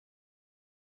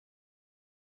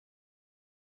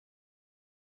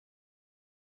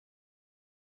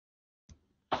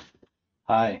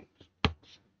Hi,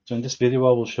 so in this video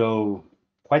I will show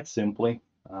quite simply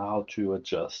how to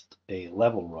adjust a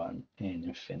level run in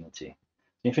Infinity.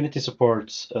 Infinity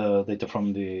supports data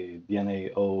from the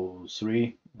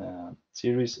DNA03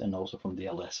 series and also from the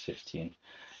LS15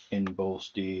 in both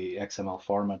the XML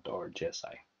format or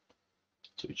GSI.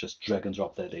 So you just drag and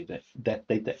drop that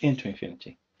data into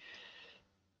Infinity.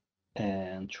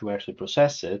 And to actually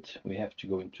process it, we have to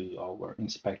go into our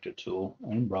inspector tool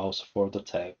and browse for the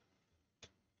tab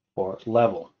for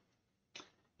level.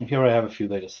 And here I have a few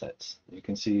data sets. You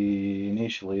can see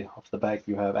initially off the back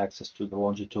you have access to the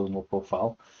longitudinal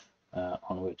profile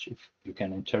on which if you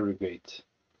can interrogate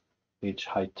each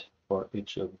height for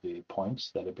each of the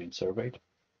points that have been surveyed.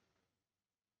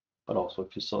 But also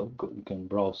if you select, you can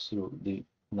browse through the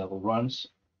level runs,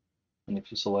 and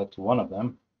if you select one of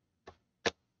them,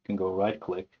 you can go right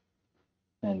click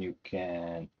and you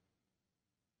can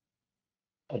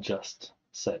adjust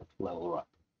set level run.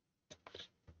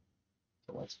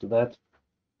 So let's do that.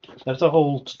 There's a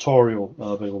whole tutorial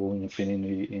available in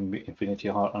Infinity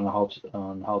on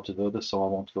how to do this, so I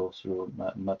won't go through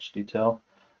much detail.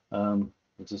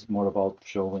 This is more about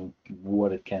showing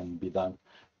what it can be done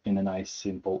in a nice,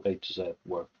 simple A to Z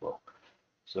workflow.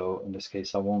 So in this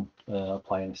case, I won't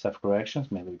apply any step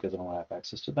corrections, mainly because I don't have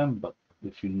access to them. But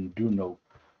if you do know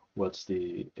what's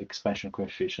the expansion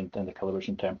coefficient and the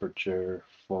calibration temperature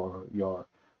for your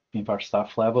infrared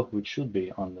staff level, which should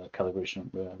be on the calibration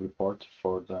report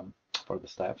for the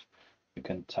staff. You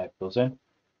can type those in,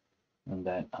 and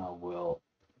then I will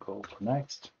go for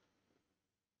next.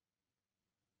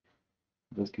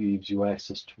 This gives you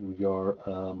access to your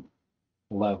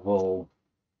level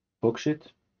booksheet,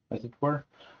 as it were,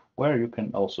 where you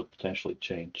can also potentially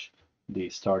change the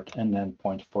start and end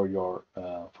point for your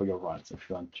runs if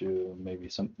you want to maybe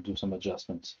do some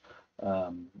adjustments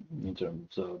in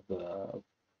terms of the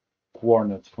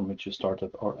coordinates from which you started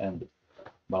or ended.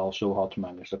 But I'll show how to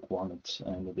manage the coordinates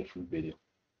in a different video.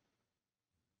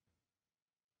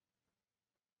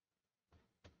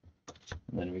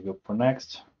 And then we go for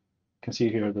next. You can see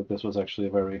here that this was actually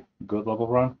a very good level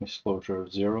run, exposure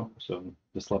 0. So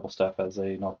this level staff has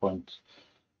a 0.1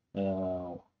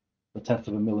 of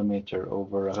a millimeter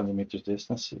over 100 meters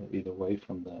distance, either way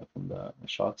from the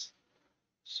shots.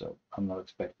 So I'm not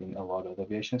expecting a lot of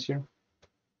deviations here.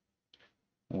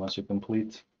 And once you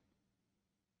complete,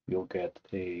 you'll get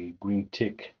a green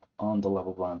tick on the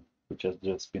level run, which has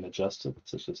just been adjusted,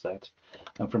 such as that.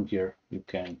 And from here, you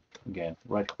can again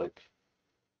right click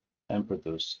and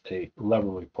produce a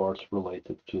level report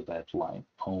related to that line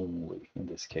only in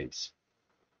this case.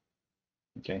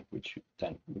 Okay, which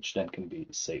then can be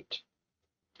saved.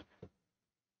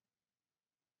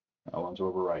 I want to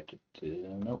overwrite it.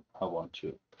 No, I want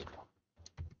to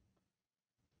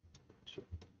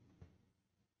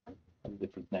have a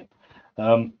different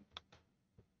name.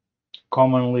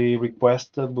 Commonly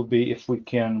requested would be if we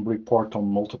can report on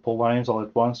multiple lines all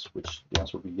at once, which the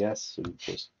answer would be yes. So you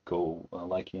just go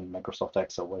like in Microsoft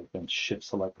Excel, where you can shift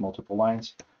select multiple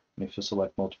lines. And if you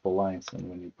select multiple lines, and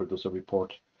when you produce a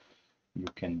report, you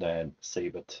can then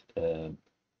save it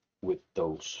with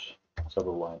those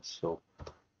several lines. So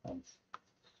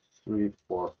 3,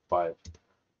 4, 5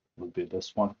 will be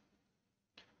this one.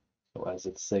 So as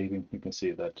it's saving, you can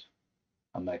see that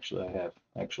I have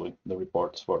the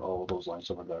reports for all those lines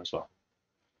over there as well.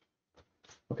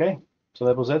 Okay, so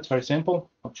that was it. Very simple.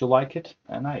 Hope you like it,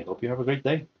 and I hope you have a great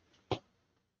day.